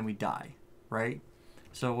XR16 and then we die, right?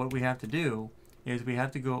 So what we have to do is we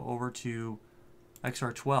have to go over to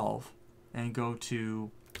XR12 and go to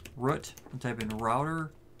root and type in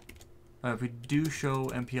router. If we do show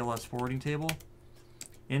MPLS forwarding table,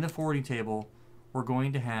 in the forwarding table, we're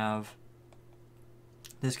going to have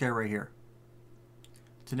this guy right here.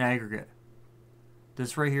 It's an aggregate.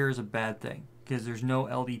 This right here is a bad thing because there's no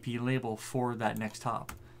LDP label for that next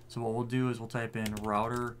hop. So what we'll do is we'll type in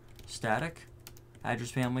router static,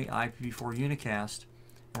 address family, IPv4 unicast,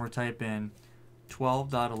 and we'll type in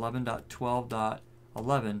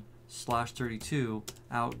 12.11.12.11/32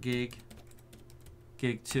 out gig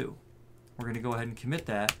 2. We're going to go ahead and commit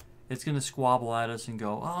that. It's going to squabble at us and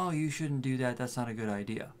go, oh, you shouldn't do that. That's not a good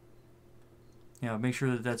idea. You know, make sure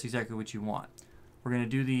that that's exactly what you want. We're going to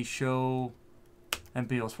do the show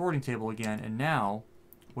MPLS forwarding table again, and now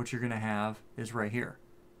what you're going to have is right here.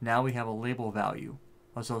 Now we have a label value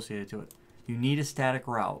associated to it. You need a static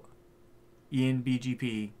route in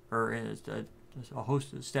BGP, or a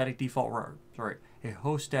host static default route. Sorry, a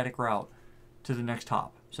host static route to the next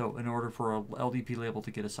hop. So in order for a LDP label to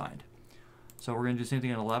get assigned. So we're going to do the same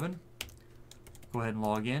thing at 11. Go ahead and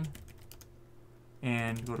log in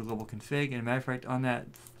and go to global config. And matter of fact, on that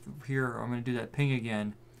here, I'm going to do that ping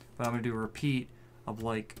again, but I'm going to do a repeat of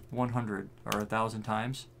like 100 or 1,000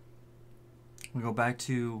 times. We go back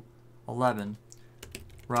to 11,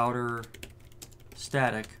 router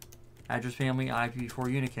static, address family, IPv4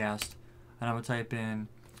 unicast, and I'm going to type in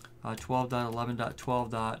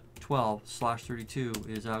 12.11.12.12/32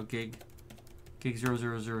 is out gig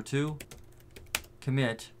 0002.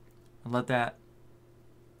 Commit, and let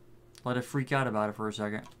it freak out about it for a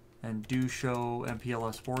second, and do show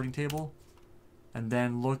MPLS forwarding table, and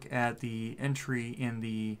then look at the entry in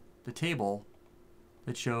the table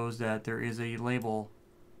that shows that there is a label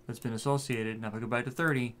that's been associated. Now if I go back to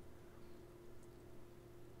 30,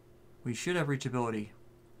 we should have reachability.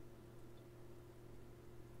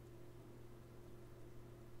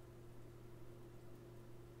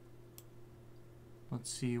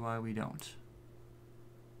 Let's see why we don't.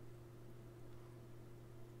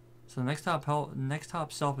 So the next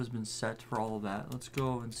hop self has been set for all of that. Let's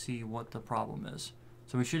go and see what the problem is.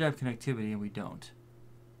 So we should have connectivity and we don't.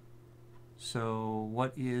 So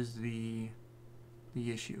what is the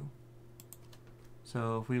issue?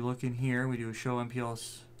 So if we look in here, we do a show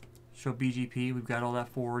MPLS, show BGP. We've got all that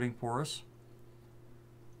forwarding for us.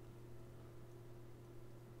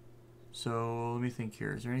 So let me think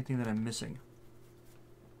here. Is there anything that I'm missing?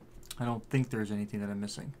 I don't think there's anything that I'm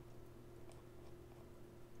missing.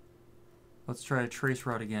 Let's try a trace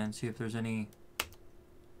route again, see if there's any. Let's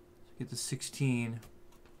get to 16.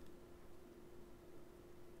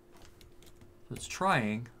 So it's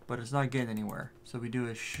trying, but it's not getting anywhere. So we do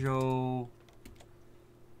a show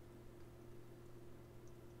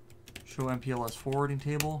MPLS forwarding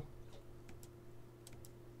table.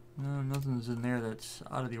 No, nothing's in there that's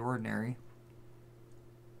out of the ordinary.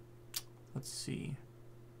 Let's see.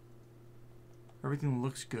 Everything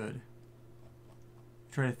looks good.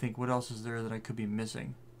 try to think what else is there that I could be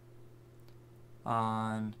missing.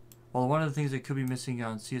 Well, one of the things that could be missing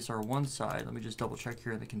on CSR1 side, let me just double check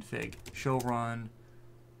here in the config. Show run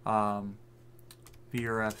VRF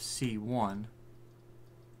C1.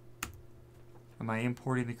 Am I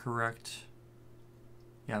importing the correct?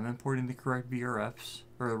 Yeah, I'm importing the correct VRFs,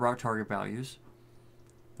 or the route target values.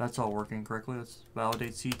 That's all working correctly. Let's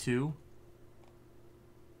validate C2.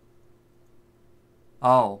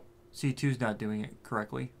 Oh, C2 is not doing it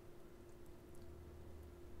correctly.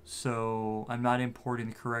 So I'm not importing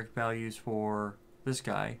the correct values for this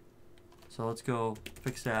guy. So let's go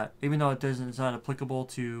fix that. Even though it's not applicable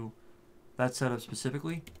to that setup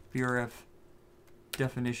specifically, VRF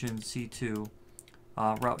definition C2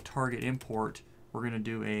 route target import. We're going to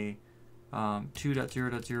do a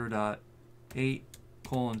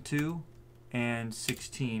 2.0.0.8:2 and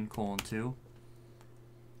 16:2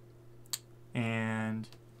 and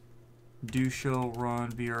do show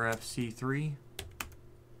run VRF C3.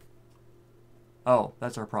 Oh,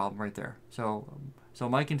 that's our problem right there. So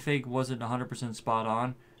my config wasn't 100% spot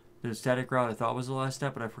on. The static route I thought was the last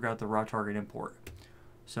step, but I forgot the route target import.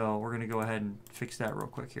 So we're going to go ahead and fix that real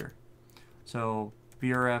quick here. So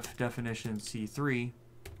VRF definition C3.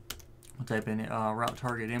 We'll type in route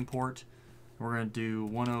target import. We're going to do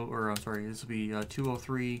this will be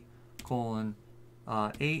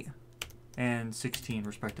 203:8 and 16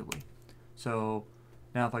 respectively. So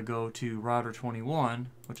now if I go to router 21,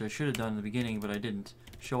 which I should have done in the beginning but I didn't,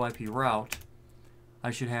 show IP route, I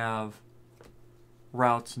should have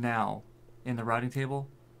routes now in the routing table.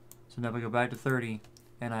 So now if I go back to 30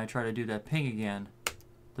 and I try to do that ping again,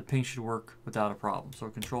 the ping should work without a problem. So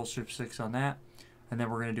Control-Shift-6 on that, and then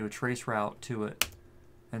we're going to do a trace route to it.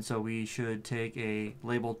 And so we should take a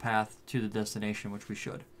labeled path to the destination, which we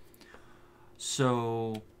should.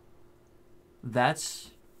 So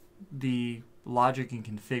that's the logic and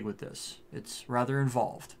config with this. It's rather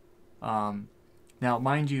involved. Now,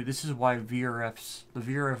 mind you, this is why the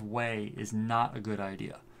VRF way is not a good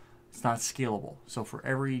idea. It's not scalable. So for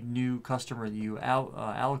every new customer that you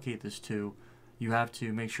allocate this to, you have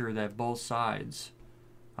to make sure that both sides,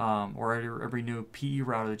 or every new PE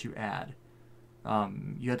router that you add,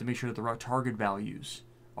 you have to make sure that the route target values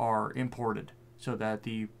are imported so that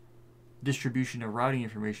the distribution of routing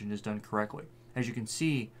information is done correctly. As you can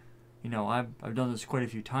see, I've done this quite a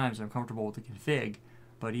few times. I'm comfortable with the config,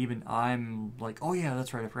 but even I'm like, oh yeah,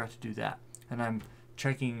 that's right, I forgot to do that. And I'm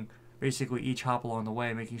checking basically each hop along the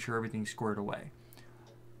way, making sure everything's squared away.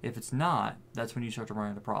 If it's not, that's when you start to run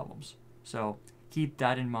into problems. So keep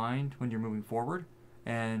that in mind when you're moving forward,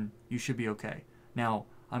 and you should be okay. Now,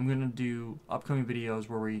 I'm going to do upcoming videos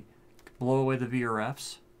where we blow away the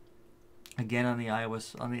VRFs, again on the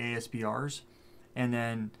ASBRs, and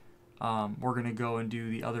then we're going to go and do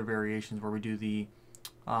the other variations where we do the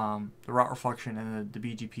route reflection and the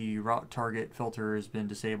BGP route target filter has been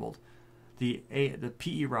disabled. The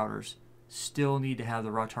PE routers still need to have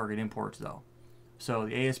the route target imports though. So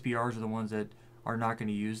the ASBRs are the ones that are not going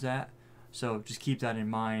to use that. So just keep that in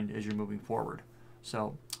mind as you're moving forward.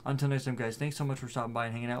 So until next time, guys, thanks so much for stopping by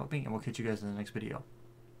and hanging out with me, and we'll catch you guys in the next video.